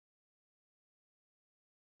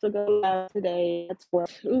to go live today. That's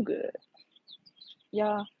what's too good.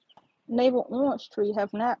 Yeah, navel orange tree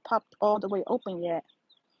have not popped all the way open yet,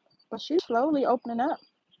 but she's slowly opening up.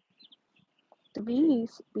 The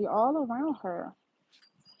bees be all around her.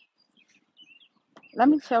 Let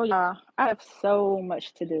me tell y'all, I have so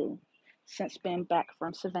much to do since being back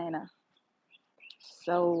from Savannah.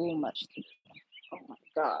 So much to do. Oh my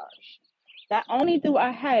gosh. Not only do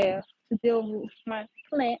I have to deal with my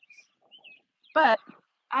plants, but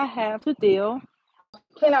I have to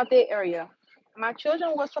clean out their area. My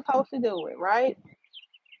children were supposed to do it, right?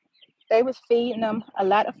 They was feeding them a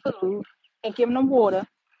lot of food and giving them water,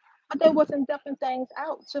 but they wasn't dumping things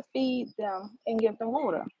out to feed them and give them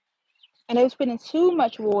water. And they was putting too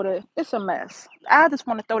much water. It's a mess. I just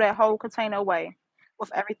want to throw that whole container away with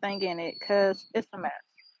everything in it because it's a mess.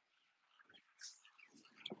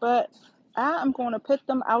 But I am going to put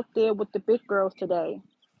them out there with the big girls today.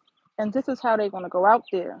 And this is how they're going to go out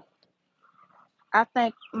there. I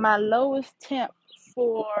think my lowest temp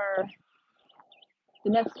for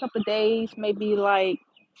the next couple of days may be like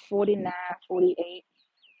 49, 48.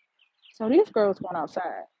 So these girls going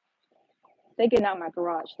outside. They getting out my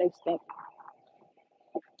garage. They stink.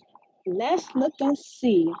 Let's look and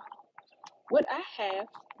see what I have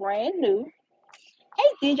brand new.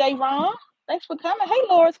 Hey, DJ Ron. Thanks for coming. Hey,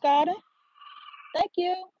 Laura's Garden. Thank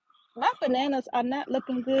you. My bananas are not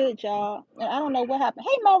looking good, y'all. And I don't know what happened.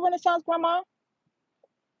 Hey, Mo Renaissance Grandma.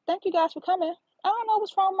 Thank you guys for coming. I don't know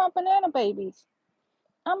what's wrong with my banana babies.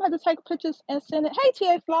 I'm going to have to take pictures and send it. Hey,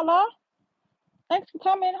 T.A. Flala. Thanks for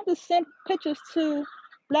coming. I'm just send pictures to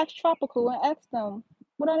Black's Tropical and ask them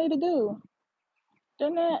what I need to do. They're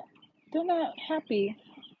not happy.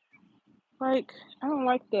 Like, I don't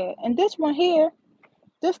like that. And this one here,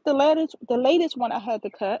 this the latest one I had to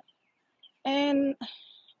cut. And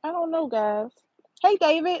I don't know, guys. Hey,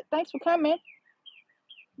 David. Thanks for coming.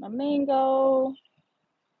 My mango.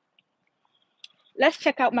 Let's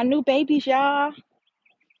check out my new babies, y'all.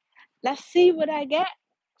 Let's see what I got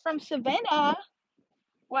from Savannah.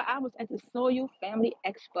 Well, I was at the Soil Family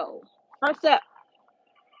Expo. First up,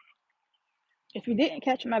 if you didn't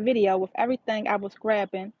catch my video with everything I was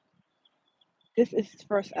grabbing, this is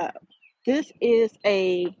first up. This is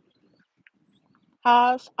a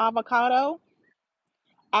Haas avocado.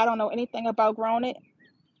 I don't know anything about growing it.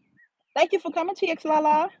 Thank you for coming, TX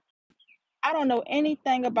Lala. I don't know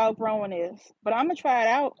anything about growing this, but I'm gonna try it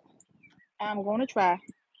out. I'm gonna try.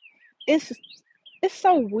 It's it's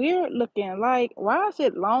so weird looking. Like, why is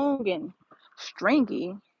it long and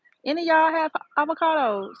stringy? Any of y'all have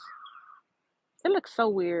avocados? It looks so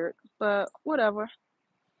weird, but whatever.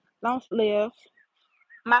 Long live.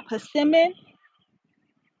 My persimmon,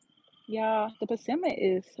 y'all, the persimmon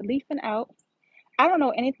is leafing out. I don't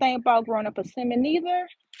know anything about growing a persimmon either,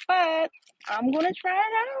 but I'm gonna try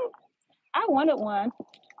it out. I wanted one.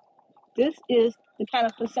 This is the kind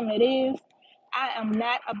of persimmon it is. I am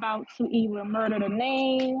not about to even murder the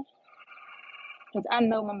name because I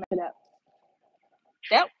know I'm gonna mess it up.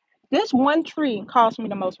 That this one tree cost me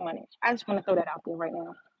the most money. I just want to throw that out there right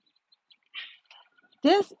now.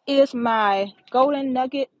 This is my golden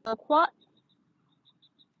nugget quat,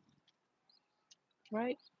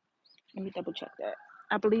 right? Let me double check that.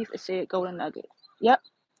 I believe it said golden nugget. Yep,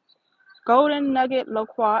 golden nugget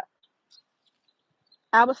loquat.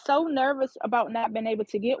 I was so nervous about not being able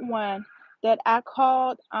to get one that I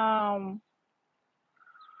called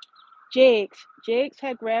Jigs. Jigs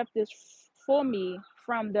had grabbed this for me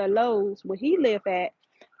from the Lowe's where he lived at.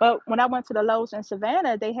 But when I went to the Lowe's in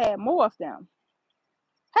Savannah, they had more of them.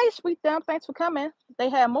 Hey, Sweet Thumb, thanks for coming. They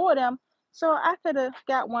had more of them. So I could have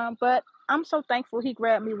got one, but I'm so thankful he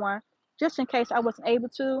grabbed me one just in case I wasn't able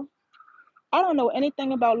to. I don't know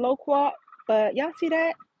anything about loquat, but y'all see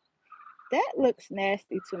that? That looks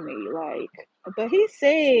nasty to me. Like, but he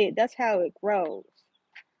said that's how it grows.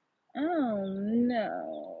 Oh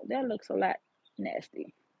no, that looks a lot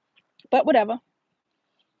nasty. But whatever.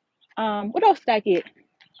 What else did I get?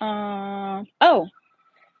 Oh,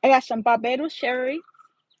 I got some Barbados cherry.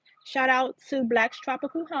 Shout out to Black's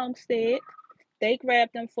Tropical Homestead. They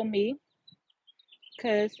grabbed them for me.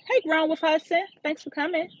 Cause hey, Grown with Hudson, thanks for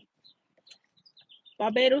coming.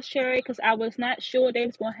 Barbados cherry, because I was not sure they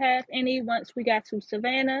was gonna have any once we got to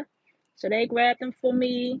Savannah, so they grabbed them for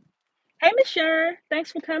me. Hey, Miss Sharon,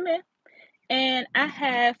 thanks for coming. And I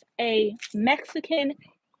have a Mexican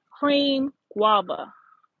cream guava.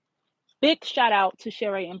 Big shout out to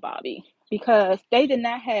Sherry and Bobby because they did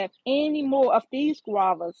not have any more of these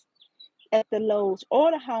guavas at the Lowe's or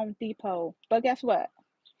the Home Depot. But guess what?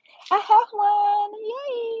 I have one.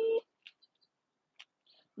 Yay!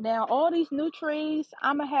 Now, all these new trees,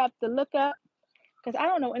 I'm going to have to look up because I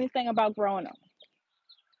don't know anything about growing them.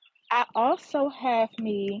 I also have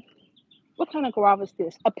me, what kind of guava is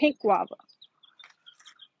this? A pink guava.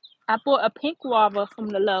 I bought a pink guava from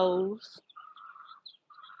the Lowe's,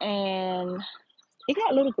 and it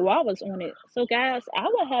got little guavas on it. So, guys, I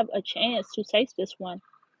will have a chance to taste this one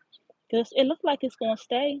because it looks like it's going to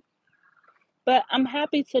stay. But I'm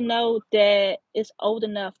happy to know that it's old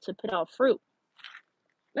enough to put out fruit.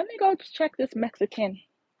 Let me go check this Mexican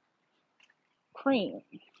cream.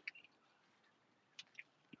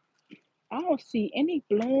 I don't see any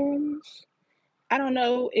blooms. I don't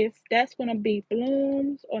know if that's going to be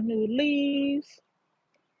blooms or new leaves.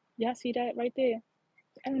 Y'all see that right there?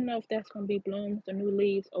 I don't know if that's going to be blooms or new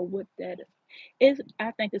leaves or what that is.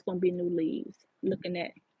 I think it's going to be new leaves, looking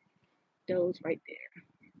at those right there.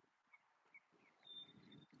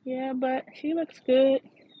 Yeah, but she looks good.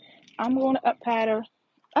 I'm going to up pat her.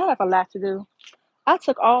 I have a lot to do. I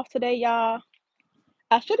took off today, y'all.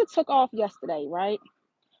 I should have took off yesterday, right?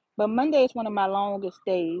 But Monday is one of my longest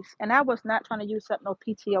days, and I was not trying to use up no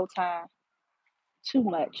PTO time too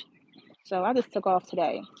much. So I just took off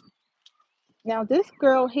today. Now this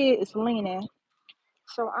girl here is leaning,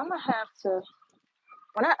 so I'm gonna have to,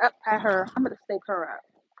 when I up pat her, I'm gonna stake her up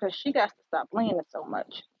because she got to stop leaning so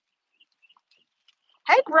much.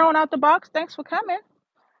 Hey, grown out the box, thanks for coming.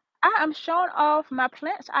 I am showing off my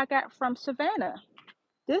plants I got from Savannah.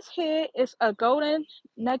 This here is a golden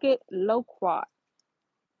nugget loquat.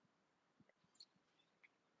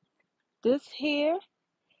 This here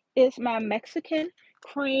is my Mexican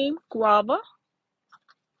cream guava,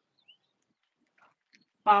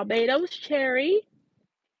 Barbados cherry.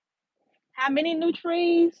 How many new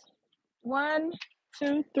trees? One,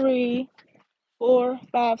 two, three, four,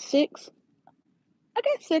 five, six. I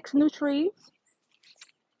got six new trees.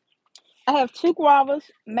 I have two guavas,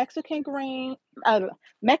 Mexican cream,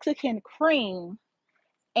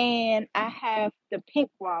 and I have the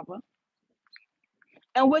pink guava.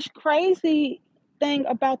 And what's crazy thing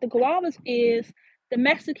about the guavas is the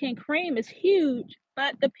Mexican cream is huge,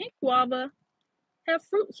 but the pink guava have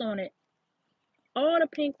fruits on it. All the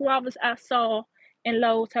pink guavas I saw in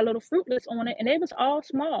Lowe's had little fruitlets on it, and they was all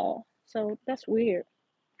small. So that's weird.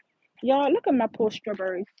 Y'all, look at my poor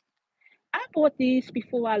strawberries. I bought these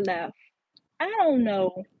before I left. I don't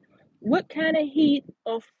know what kind of heat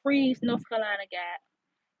or freeze North Carolina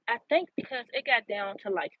got. I think because it got down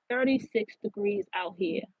to like 36 degrees out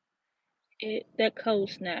here. That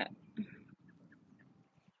cold snap.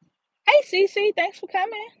 Hey Cece, thanks for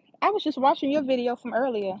coming. I was just watching your video from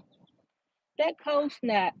earlier. That cold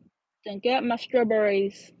snap done got my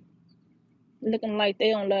strawberries looking like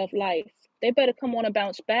they don't love life. They better come on and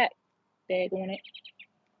bounce back. Daggone it.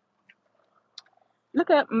 Look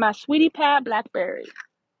at my sweetie pie blackberry.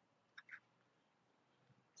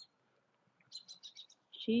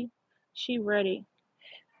 She she ready.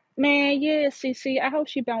 Man, yeah, Cece. I hope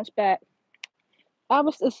she bounced back. I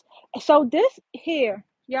was just, so this here,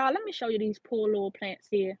 y'all. Let me show you these poor little plants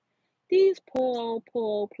here. These poor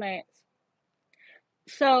old plants.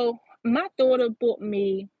 So my daughter bought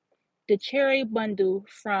me the cherry bundle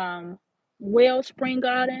from Wellspring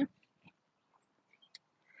Garden.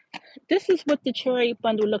 This is what the cherry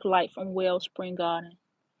bundle looked like from Wellspring Garden.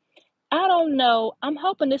 I don't know. I'm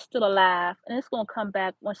hoping it's still alive and it's gonna come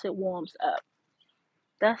back once it warms up.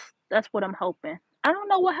 That's what I'm hoping. I don't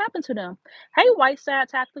know what happened to them. Hey, Whiteside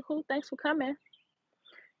Tactical, thanks for coming.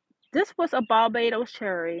 This was a Barbados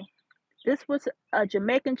cherry. This was a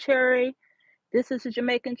Jamaican cherry. This is a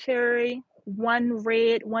Jamaican cherry. One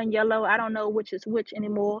red, one yellow. I don't know which is which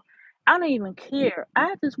anymore. I don't even care.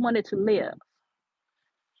 I just wanted to live.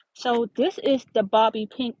 So this is the Bobby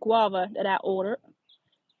Pink guava that I ordered.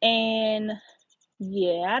 And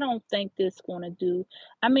yeah, I don't think this is gonna do.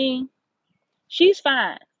 I mean, she's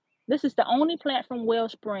fine. This is the only plant from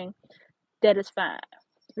Wellspring that is fine.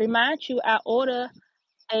 Remind you, I order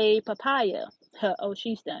a papaya. Oh,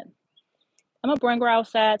 she's done. I'm gonna bring her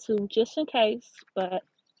outside too, just in case, but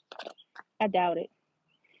I doubt it.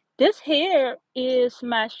 This here is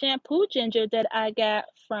my shampoo ginger that I got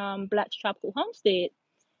from Black's Tropical Homestead.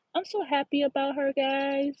 I'm so happy about her,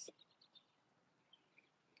 guys.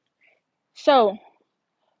 So,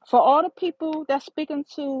 for all the people that's speaking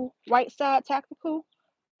to Whiteside Tactical,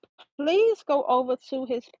 please go over to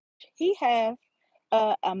his. He have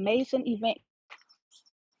an amazing event.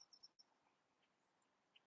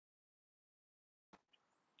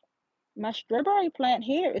 My strawberry plant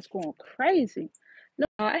here is going crazy. Look,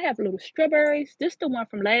 I have little strawberries. This is the one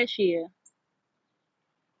from last year.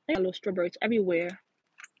 I got little strawberries everywhere.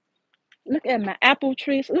 Look at my apple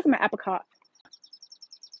trees. Look at my apricot.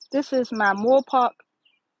 This is my Moore Park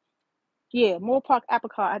Yeah, Moore Park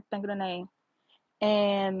Apricot, I think of the name.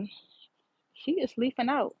 And she is leafing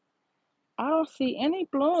out. I don't see any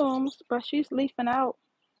blooms, but she's leafing out.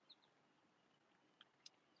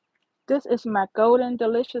 This is my golden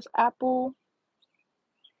delicious apple.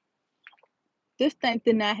 This thing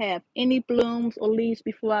did not have any blooms or leaves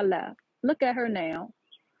before I left. Look at her now.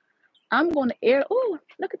 I'm going to air. Oh,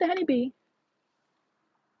 look at the honeybee.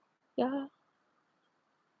 Yeah,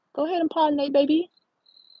 go ahead and pollinate, baby.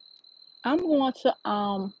 I'm going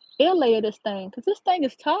to air layer this thing because this thing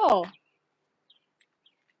is tall.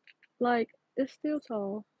 Like, it's still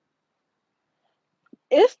tall.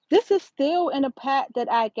 This is still in a pack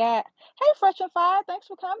that I got. Hey, Fresh and Fire, thanks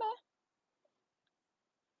for coming.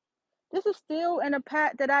 This is still in a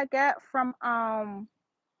pack that I got from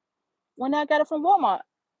when I got it from Walmart.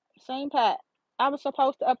 Same pack. I was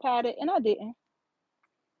supposed to unpat it and I didn't.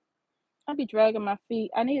 I be dragging my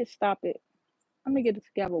feet. I need to stop it. I'm gonna get it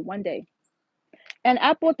together one day. And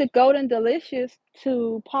I bought the Golden Delicious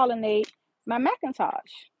to pollinate my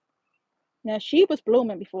Macintosh. Now she was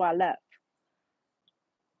blooming before I left.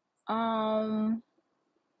 Um,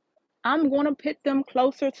 I'm gonna put them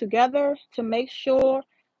closer together to make sure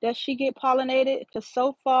that she get pollinated. Cause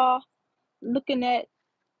so far, looking at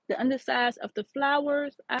the undersides of the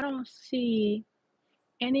flowers, I don't see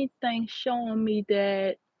anything showing me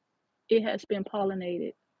that it has been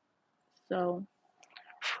pollinated. So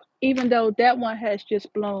even though that one has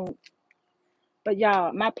just bloomed, but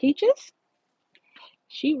y'all, my peaches,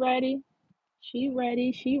 she ready, she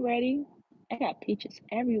ready, she ready. I got peaches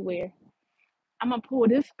everywhere. I'm gonna pull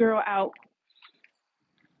this girl out.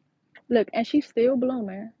 Look, and she's still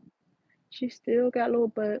blooming. She still got little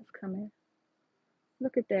buds coming.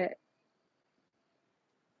 Look at that.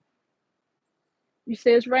 You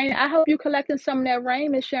say it's raining. I hope you collecting some of that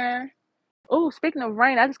rain, Miss Sharon. Oh, speaking of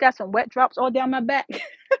rain, I just got some wet drops all down my back.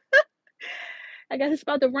 I guess it's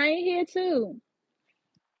about to rain here too.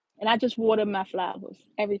 And I just watered my flowers,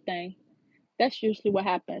 everything. That's usually what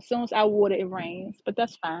happens. As soon as I water, it rains, but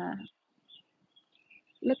that's fine.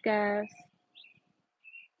 Look, guys.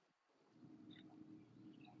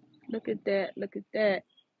 Look at that. Look at that.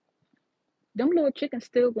 Them little chickens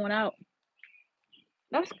still going out.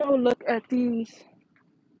 Let's go look at these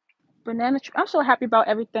banana trees. I'm so happy about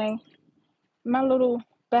everything. My little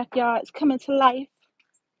backyard is coming to life.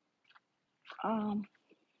 Um,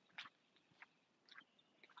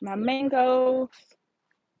 my mangoes.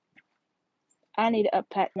 I need to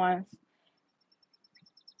unpack ones.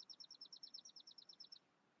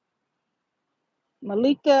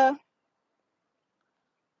 Malika.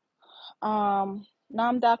 Nam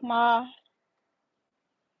Dakma.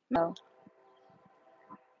 No.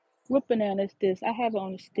 What banana is this? I have it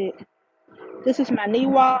on the stick. This is my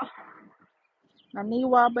Niwa. My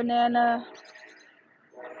Niwa banana.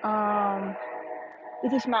 Um,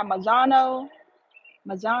 this is my Mazana,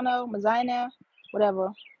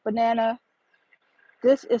 whatever, banana.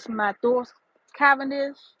 This is my Dwarf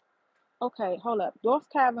Cavendish. Okay, hold up. Dwarf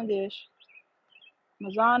Cavendish,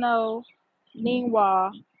 Mazzano,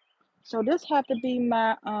 Ningwa. So this have to be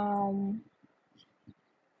my mm,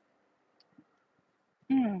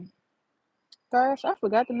 gosh, I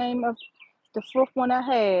forgot the name of the fourth one I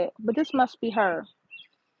had, but this must be her.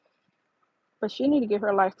 But she need to get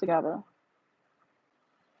her life together.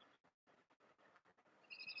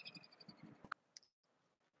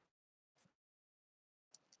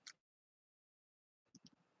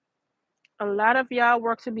 A lot of y'all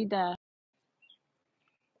work to be done.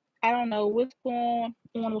 I don't know what's going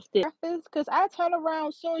on with this. Because I turn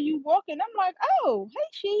around, saw you walking. I'm like, oh, hey,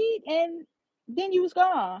 she, and then you was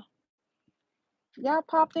gone. Y'all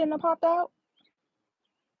popped in and popped out.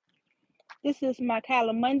 This is my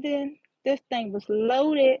calamunden. This thing was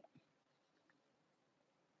loaded.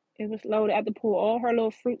 It was loaded. I had to pull all her little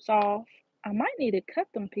fruits off. I might need to cut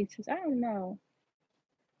them pieces. I don't know.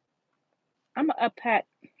 I'm gonna unpack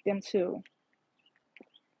them too.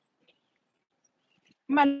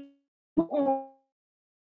 My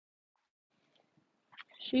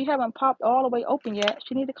she haven't popped all the way open yet.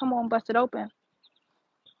 She need to come on, bust it open.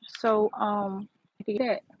 So I can get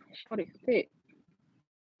that. Shorty fit.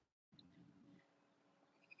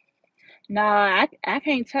 Nah, I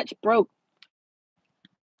can't touch broke.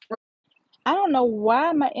 I don't know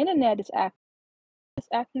why my internet is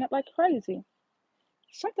acting up like crazy.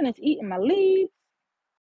 Something is eating my leaves.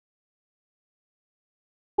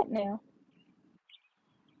 What now?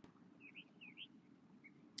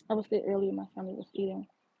 I was there earlier. My family was eating.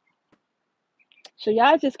 So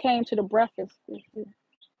y'all just came to the breakfast.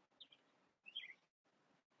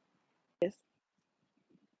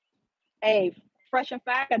 Hey, Fresh and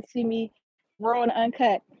Fire got to see me raw and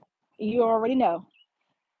uncut. You already know.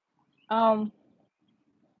 Um,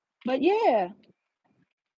 but yeah,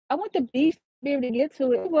 I want the bees to be able to get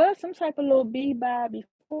to it. It was some type of little bee by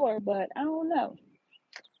before, but I don't know.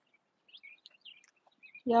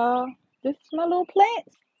 Y'all, this is my little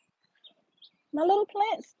plants. My little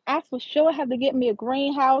plants. I for sure have to get me a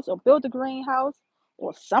greenhouse or build a greenhouse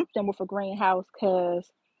or something with a greenhouse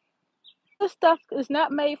because this stuff is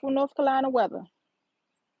not made for North Carolina weather.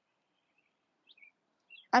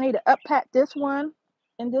 I need to uppack this one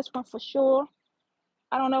and this one for sure.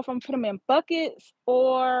 I don't know if I'm gonna put them in buckets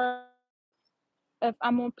or if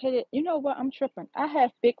I'm gonna put it. You know what? I'm tripping. I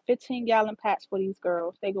have big 15-gallon packs for these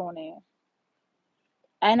girls. They going in,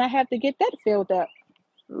 and I have to get that filled up.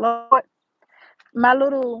 Lord, my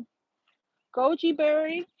little goji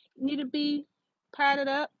berry need to be potted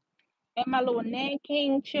up, and my little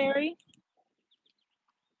Nanking cherry.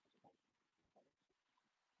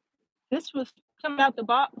 This was coming out the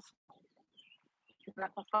box. It's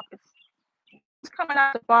not gonna focus. It's coming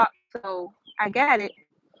out the box, so I got it.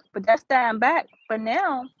 But that's dying back. But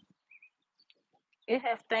now it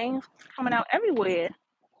has things coming out everywhere.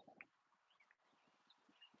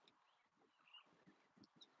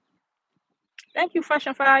 Thank you, Fresh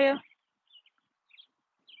and Fire.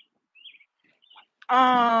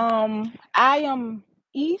 I am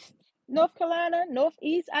East North Carolina,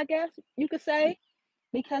 Northeast, I guess you could say,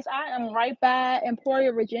 because I am right by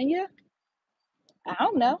Emporia, Virginia. I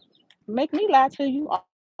don't know. Make me lie to you. All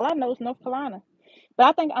I know is North Carolina. But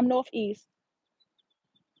I think I'm Northeast,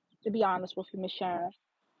 to be honest with you, Miss Sharon.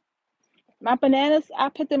 My bananas, I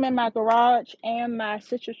put them in my garage and my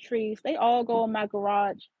citrus trees. They all go in my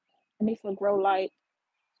garage. And these will grow light.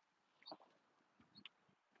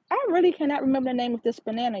 I really cannot remember the name of this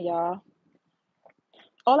banana, y'all.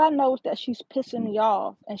 All I know is that she's pissing me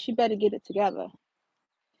off and she better get it together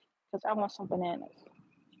because I want some bananas.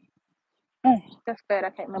 That's bad. I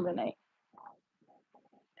can't remember the name.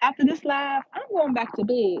 After this live, I'm going back to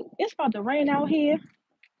bed. It's about to rain out here.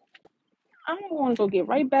 I'm going to go get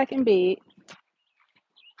right back in bed.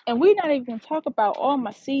 And we're not even going to talk about all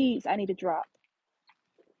my seeds I need to drop.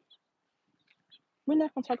 We're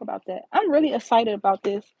not going to talk about that. I'm really excited about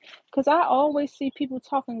this because I always see people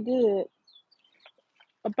talking good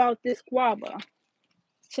about this guava.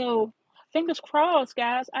 So, fingers crossed,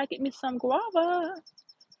 guys. I get me some guava.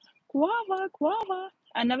 Guava, guava.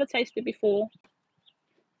 I never tasted before,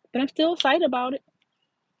 but I'm still excited about it.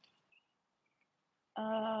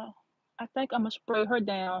 Uh, I think I'm going to spray her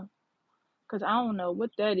down because I don't know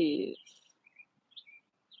what that is.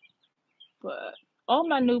 But all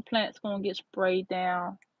my new plants going to get sprayed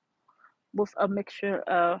down with a mixture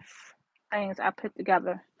of things I put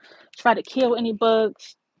together. Try to kill any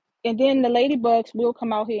bugs. And then the ladybugs will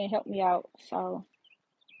come out here and help me out. So,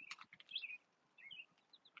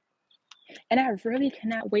 and I really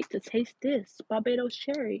cannot wait to taste this Barbados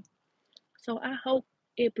cherry. So I hope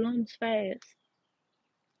it blooms fast.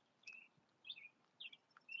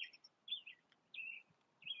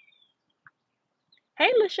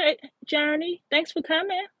 Hey, Lachey Journey, thanks for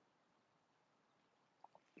coming.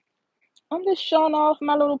 I'm just showing off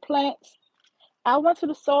my little plants. I went to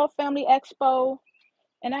the Soul Family Expo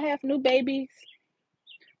and I have new babies.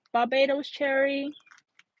 Barbados cherry,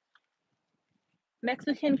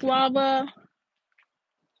 Mexican guava,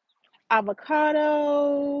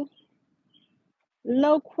 avocado,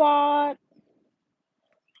 loquat,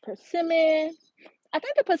 persimmon. I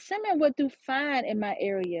think the persimmon would do fine in my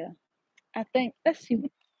area. I think. Let's see.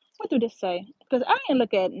 What do this say? Because I ain't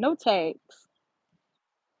look at no tags.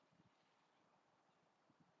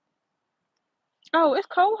 Oh, it's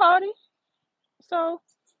cold hardy. So,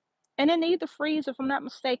 and it needs to freeze if I'm not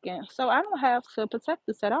mistaken. So I don't have to protect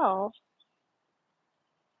this at all.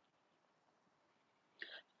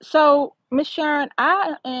 So, Miss Sharon,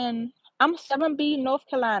 I'm 7B North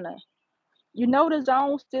Carolina. You know the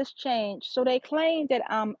zones just changed. So they claim that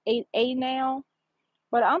I'm 8A now,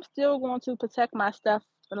 but I'm still going to protect my stuff.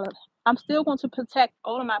 I'm still going to protect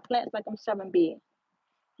all of my plants like I'm 7B.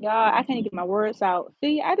 Y'all, I can't get my words out.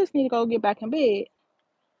 See, I just need to go get back in bed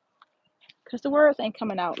because the words ain't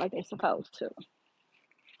coming out like they're supposed to.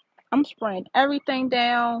 I'm spraying everything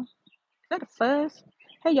down. Is that a fuzz?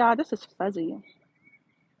 Hey, y'all, this is fuzzy.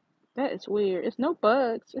 That is weird. It's no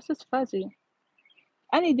bugs. It's just fuzzy.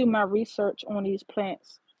 I need to do my research on these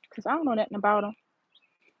plants because I don't know nothing about them.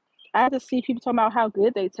 I just see people talking about how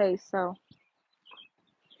good they taste. So,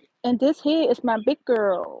 and this here is my big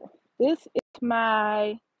girl. This is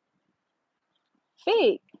my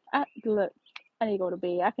fig. Look. I need to go to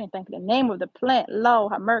bed. I can't think of the name of the plant.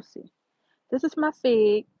 Lord have mercy. This is my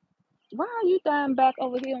fig. Why are you dying back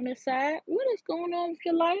over here on this side? What is going on with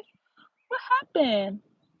your life? What happened?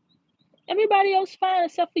 Everybody else fine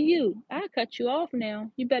except for you. I cut you off now.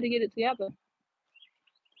 You better get it together.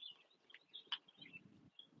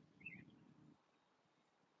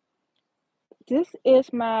 This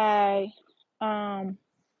is my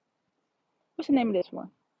what's the name of this one?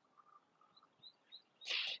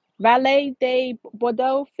 Valet de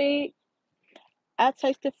Bordeaux fig. I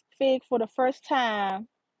tasted fig for the first time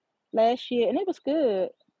last year and it was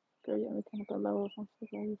good. Girl, you only come with the lows.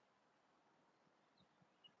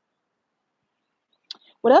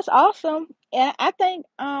 Well, that's awesome. And I think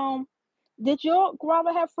did your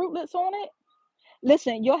guava have fruitlets on it?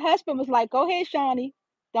 Listen, your husband was like, "Go ahead, Shawnee.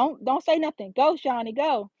 Don't say nothing. Go, Shawnee,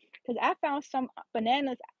 go." Because I found some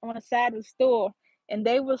bananas on the side of the store, and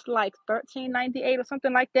they was like 13.98 or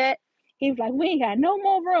something like that. He was like, "We ain't got no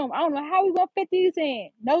more room. I don't know how we gonna fit these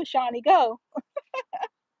in." No, Shawnee, go.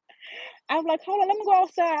 I was like, "Hold on, let me go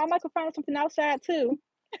outside. I might could find something outside too."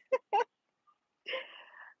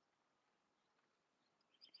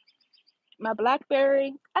 My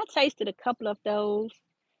blackberry, I tasted a couple of those.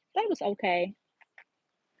 They was okay.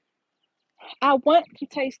 I want to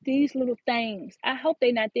taste these little things. I hope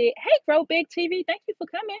they not dead. Hey, Grow Big TV, thank you for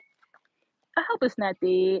coming. I hope it's not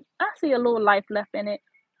dead. I see a little life left in it.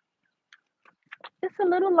 It's a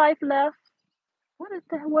little life left. What is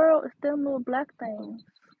the world? It's them little black things.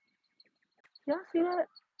 Y'all see that?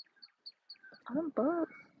 Oh, them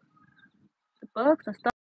bugs. The bugs and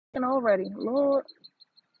stuff already. Lord.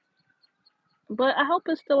 But I hope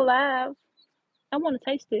it's still alive. I want to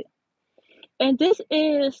taste it. And this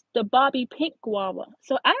is the Bobby Pink guava.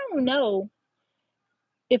 So I don't know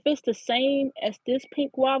if it's the same as this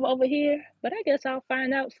pink guava over here, but I guess I'll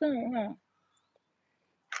find out soon, huh?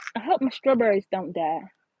 I hope my strawberries don't die.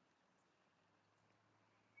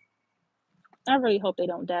 I really hope they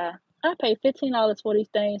don't die. I paid $15 for these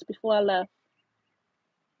things before I left.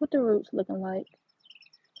 What the roots looking like?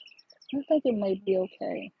 I think it might be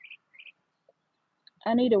okay.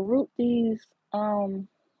 I need to root these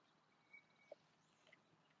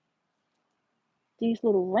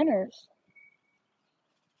little runners.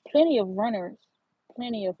 Plenty of runners.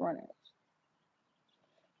 Plenty of runners.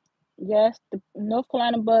 Yes, the North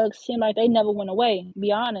Carolina bugs seem like they never went away, to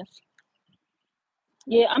be honest.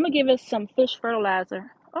 Yeah, I'm gonna give it some fish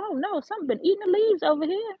fertilizer. Oh no, something been eating the leaves over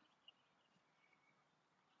here.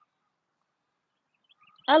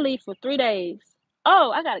 I leave for 3 days.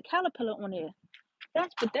 Oh, I got a caterpillar on there.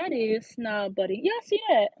 That's what that is. Nah, buddy. Y'all see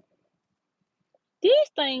that? These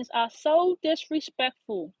things are so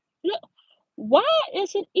disrespectful. Look, why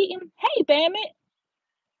is it eating? Hey, Bammit.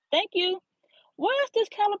 Thank you. Why is this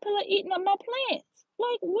caterpillar eating up my plants?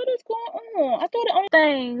 Like, what is going on? I thought the only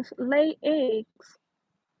things lay eggs.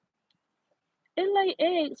 It lay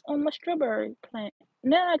eggs on my strawberry plant.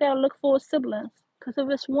 Now I gotta look for siblings. Because if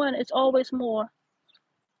it's one, it's always more.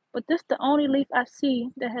 But this the only leaf I see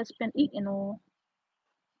that has been eaten on.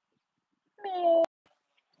 Man.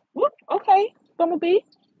 Whoop, okay. Bumblebee.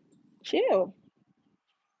 Chill.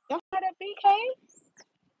 Y'all saw that BK?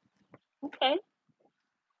 Okay.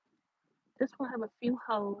 This one have a few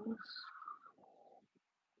holes.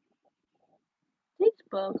 These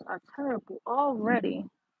bugs are terrible already.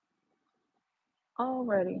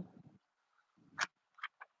 Already.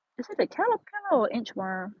 Is it a caterpillar or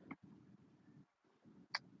inchworm?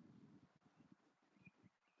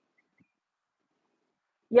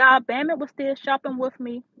 Y'all, Bandit was still shopping with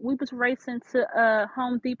me. We was racing to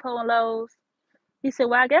Home Depot and Lowe's. He said,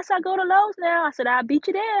 "Well, I guess I'll go to Lowe's now." I said, "I'll beat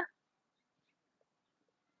you there."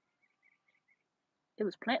 It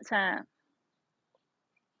was plant time.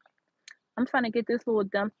 I'm trying to get this little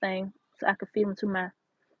dump thing so I can feed them to my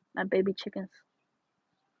baby chickens.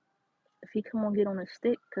 If he come on get on a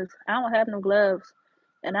stick, because I don't have no gloves.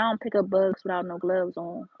 And I don't pick up bugs without no gloves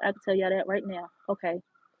on. I can tell y'all that right now. Okay.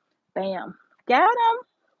 Bam. Got him.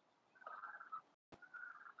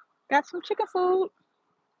 Got some chicken food.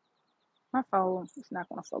 My phone is not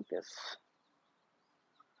going to focus.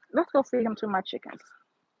 Let's go feed him to my chickens.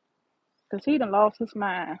 Because he done lost his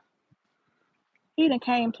mind. He done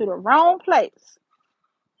came to the wrong place.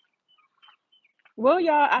 Well,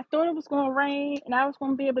 y'all, I thought it was going to rain and I was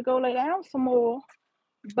going to be able to go lay down some more.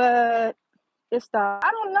 But it stopped.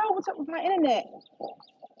 I don't know what's up with my internet.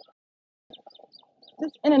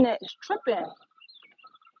 This internet is tripping.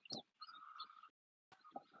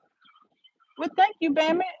 Well, thank you,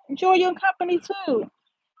 Bam. Enjoy your company, too.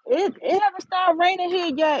 It haven't started raining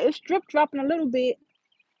here yet. It's drip dropping a little bit.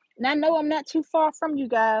 And I know I'm not too far from you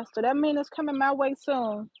guys. So that means it's coming my way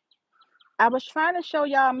soon. I was trying to show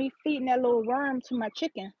y'all me feeding that little worm to my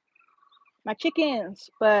chickens,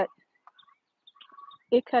 but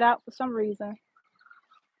it cut out for some reason.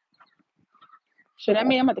 So that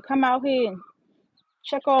means I'm going to come out here and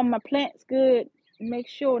check all my plants good, make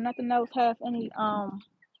sure nothing else has any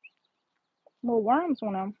more worms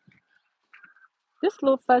on them. This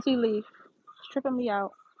little fuzzy leaf is tripping me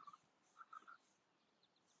out.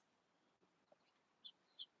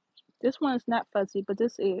 This one's not fuzzy, but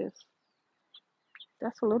this is.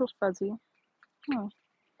 That's a little fuzzy. Hmm.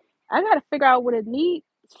 I gotta figure out what it needs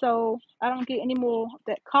so I don't get any more of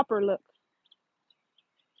that copper look.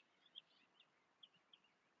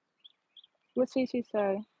 What Cece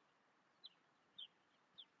say?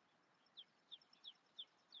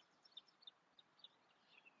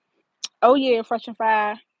 Oh yeah, fresh and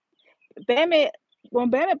fried. Bammy,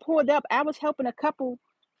 when Bammy pulled up, I was helping a couple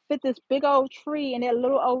fit this big old tree in that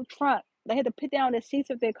little old trunk. They had to put down the seats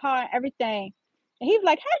of their car and everything. And he was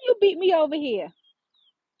like, "How you beat me over here?"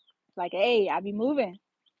 Like, hey, I be moving.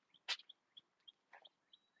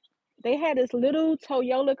 They had this little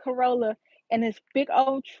Toyota Corolla and this big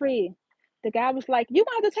old tree. The guy was like, "You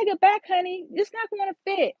gonna have to take it back, honey. It's not gonna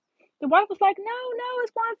fit." The wife was like, "No, no,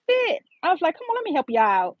 it's gonna fit." I was like, "Come on, let me help you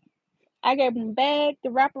out." I gave him a bag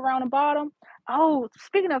to wrap around the bottom. Oh,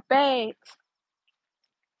 speaking of bags,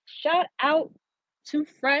 shout out to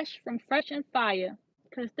Fresh from Fresh and Fire,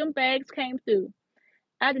 because them bags came through.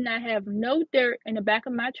 I did not have no dirt in the back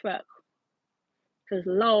of my truck, because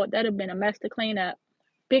Lord, that'd have been a mess to clean up.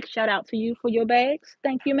 Big shout out to you for your bags.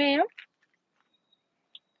 Thank you, ma'am.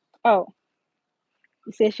 Oh,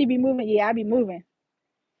 you said she be moving? Yeah, I be moving.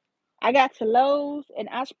 I got to Lowe's and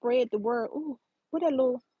I spread the word. Ooh, what a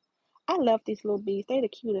little, I love these little bees. They the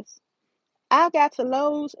cutest. I got to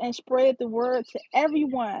Lowe's and spread the word to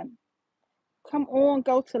everyone. Come on,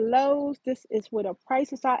 go to Lowe's. This is where the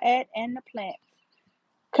prices are at and the plants.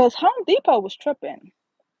 Cause Home Depot was tripping.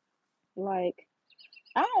 Like,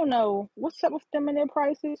 I don't know what's up with them and their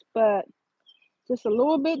prices, but just a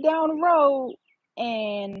little bit down the road,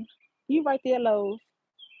 and you right there, Lowe's,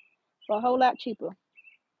 for a whole lot cheaper.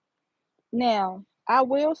 Now, I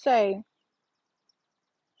will say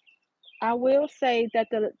that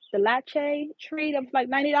the latte tree that was like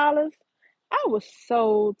 $90, I was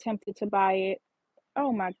so tempted to buy it.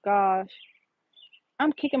 Oh my gosh.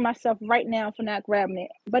 I'm kicking myself right now for not grabbing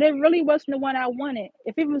it. But it really wasn't the one I wanted.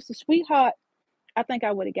 If it was the sweetheart, I think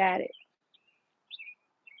I would have got it.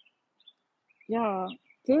 Y'all,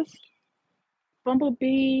 this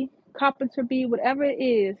bumblebee, carpenter bee, whatever it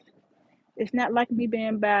is, it's not like me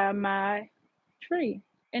being by my tree.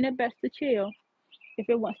 And it best to chill if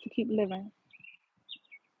it wants to keep living.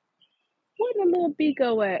 Where did the little bee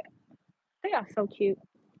go at? They are so cute.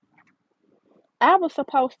 I was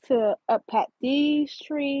supposed to uppat these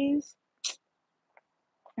trees.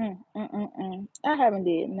 I haven't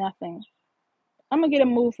did nothing. I'm gonna get a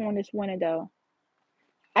move on this winter though.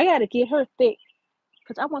 I gotta get her thick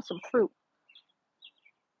because I want some fruit.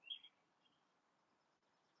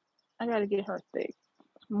 I gotta get her thick.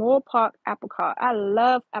 More Park apricot. I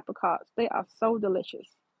love apricots. They are so delicious.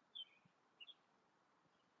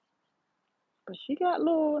 But she got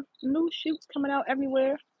little new shoots coming out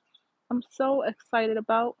everywhere. I'm so excited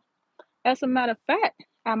about. As a matter of fact,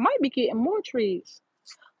 I might be getting more trees.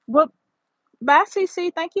 Well, bye,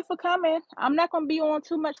 CC. Thank you for coming. I'm not gonna be on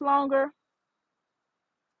too much longer.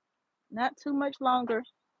 Not too much longer.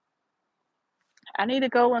 I need to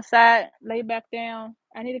go inside, lay back down.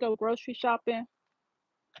 I need to go grocery shopping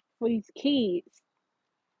for these kids.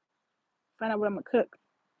 Find out what I'm gonna cook.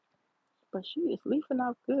 But she is leafing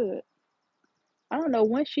off good. I don't know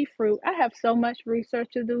when she fruit. I have so much research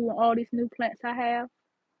to do on all these new plants I have.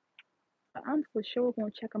 But I'm for sure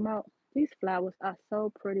gonna check them out. These flowers are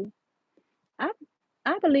so pretty. I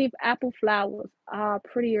I believe apple flowers are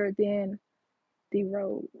prettier than the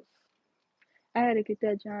rose. I had to get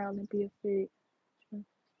that jar and be a fig.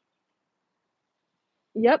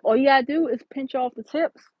 Yep, all you gotta do is pinch off the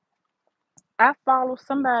tips. I follow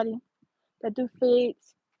somebody that do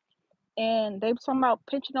figs, and they were talking about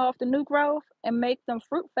pinching off the new growth and make them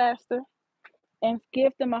fruit faster and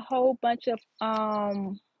give them a whole bunch of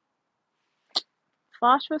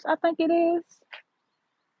phosphorus, I think it is.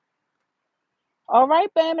 All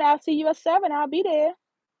right, Bam, and I'll see you at 7. I'll be there.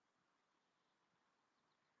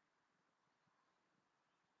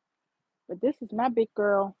 But this is my big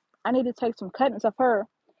girl. I need to take some cuttings of her.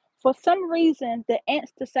 For some reason, the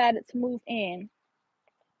ants decided to move in.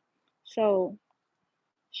 So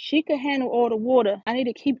she could handle all the water. I need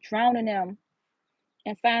to keep drowning them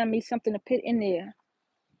and find me something to put in there.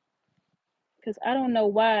 Because I don't know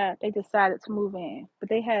why they decided to move in. But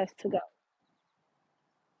they has to go.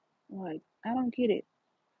 Like, I don't get it.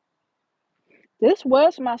 This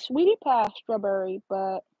was my sweetie pie strawberry,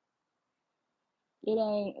 but it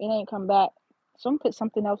ain't come back. So I'm gonna put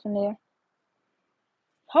something else in there.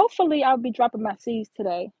 Hopefully, I'll be dropping my seeds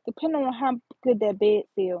today, depending on how good that bed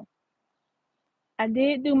feel. I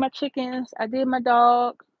did do my chickens. I did my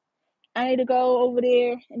dog. I need to go over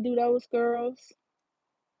there and do those girls.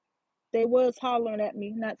 They was hollering at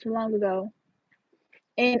me not too long ago.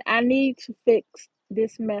 And I need to fix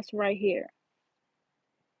this mess right here.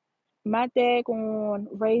 My daggone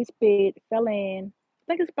raised bed fell in. I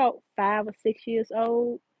think it's about 5 or 6 years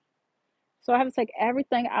old. So I have to take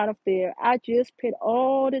everything out of there. I just put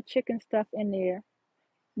all the chicken stuff in there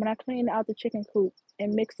when I cleaned out the chicken coop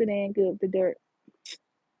and mixed it in good with the dirt.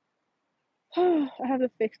 I have to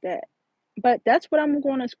fix that. But that's what I'm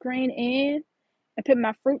going to screen in and put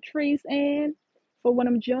my fruit trees in. For when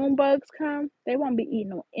them June bugs come, they won't be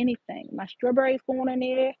eating on anything. My strawberries going in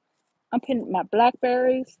there. I'm putting my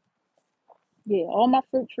blackberries. Yeah, all my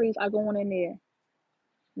fruit trees are going in there.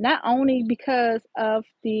 Not only because of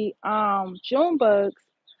the June bugs,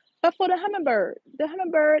 but for the hummingbird. The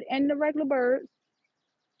hummingbird and the regular birds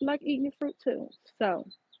like eating the fruit too. So,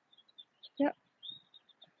 yep.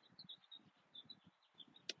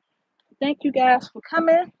 Thank you guys for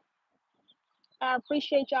coming. I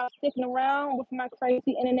appreciate y'all sticking around with my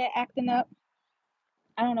crazy internet acting up.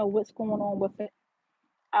 I don't know what's going on with it.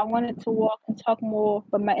 I wanted to walk and talk more,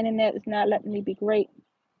 but my internet is not letting me be great.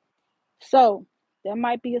 So, there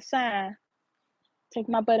might be a sign. Take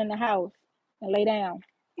my butt in the house and lay down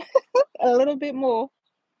a little bit more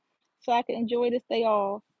so I can enjoy this day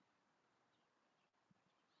off.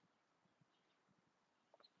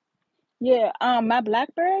 Yeah, my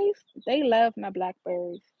blackberries, they love my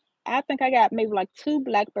blackberries. I think I got maybe like two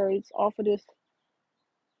blackberries off of this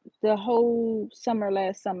the whole summer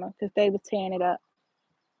last summer because they was tearing it up.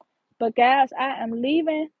 But guys, I am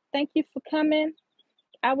leaving. Thank you for coming.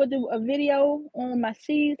 I will do a video on my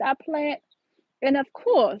seeds I plant. And of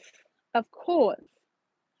course,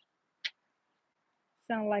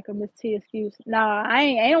 sound like a Miss T excuse. Nah,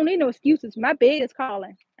 I don't need no excuses. My bed is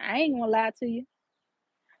calling. I ain't gonna lie to you.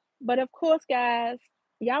 But of course, guys,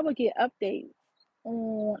 y'all will get updates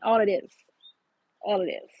on all of this. All of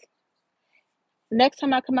this. Next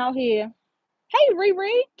time I come out here, hey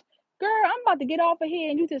Riri, girl, I'm about to get off of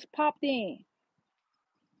here and you just popped in.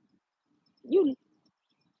 You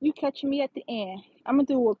you catching me at the end. I'm gonna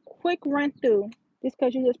do a quick run through just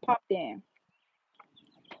because you just popped in.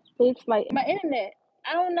 It's like my internet.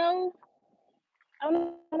 I don't know. I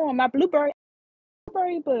don't know. My blueberry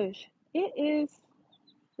bush. It is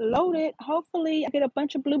loaded. Hopefully, I get a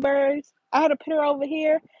bunch of blueberries. I had to put her over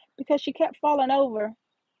here because she kept falling over.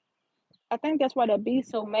 I think that's why the bee's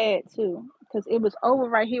so mad too, because it was over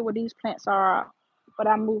right here where these plants are. But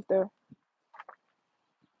I moved her.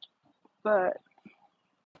 But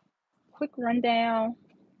quick rundown: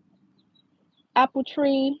 apple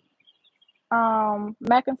tree,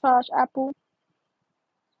 Macintosh apple.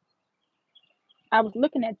 I was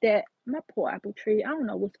looking at that. My poor apple tree. I don't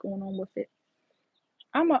know what's going on with it.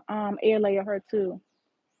 I'm a air layer her too,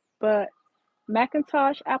 but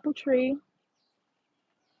Macintosh apple tree,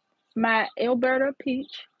 my Alberta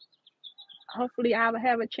peach. Hopefully, I will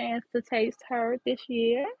have a chance to taste her this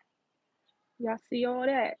year. Y'all see all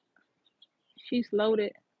that? She's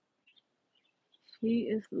loaded. She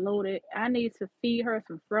is loaded. I need to feed her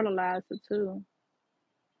some fertilizer too.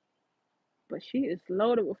 But she is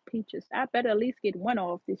loaded with peaches. I better at least get one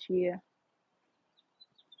off this year.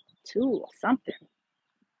 Two or something.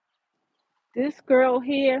 This girl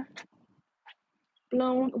here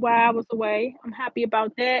bloomed while I was away. I'm happy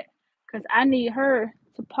about that because I need her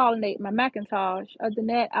to pollinate my Macintosh. Other than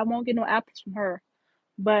that, I won't get no apples from her.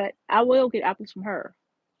 But I will get apples from her.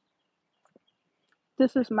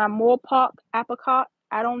 This is my Moorpark apricot.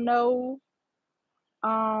 I don't know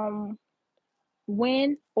um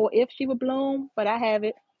when or if she would bloom, but I have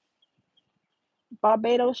it.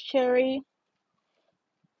 Barbados cherry.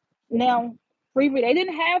 Now, Riri, they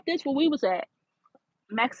didn't have this where we was at.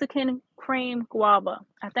 Mexican cream guava.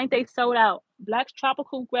 I think they sold out. Black's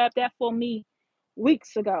Tropical grabbed that for me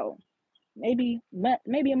weeks ago, maybe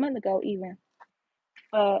a month ago even.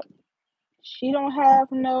 But she don't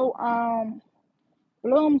have no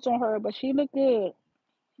blooms on her, but she look good.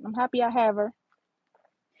 I'm happy I have her.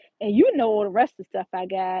 And you know all the rest of the stuff I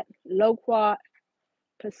got: loquat,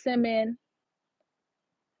 persimmon,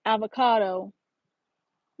 avocado.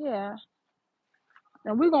 Yeah.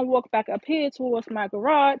 And we're gonna walk back up here towards my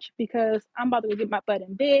garage because I'm about to go get my butt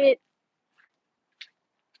in bed.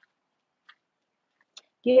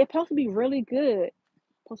 Yeah, it's supposed to be really good.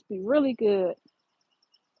 Supposed to be really good.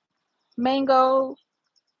 Mango,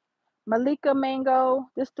 Malika mango.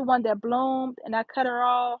 This is the one that bloomed, and I cut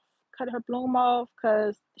her bloom off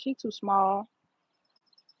because she's too small.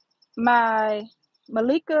 my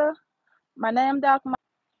Malika, my Namdok,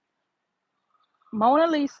 Mona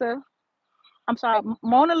Lisa. I'm sorry,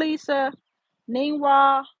 Mona Lisa,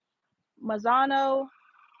 Ningwa, Mazzano,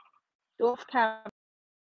 Dwarf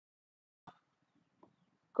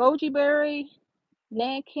Goji Berry,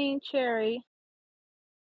 Nanking Cherry,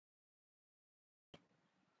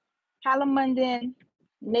 Calamunden,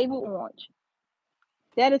 Navel Orange.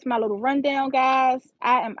 That is my little rundown, guys.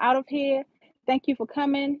 I am out of here. Thank you for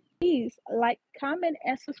coming. Please like, comment,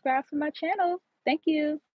 and subscribe to my channel. Thank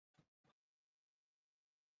you.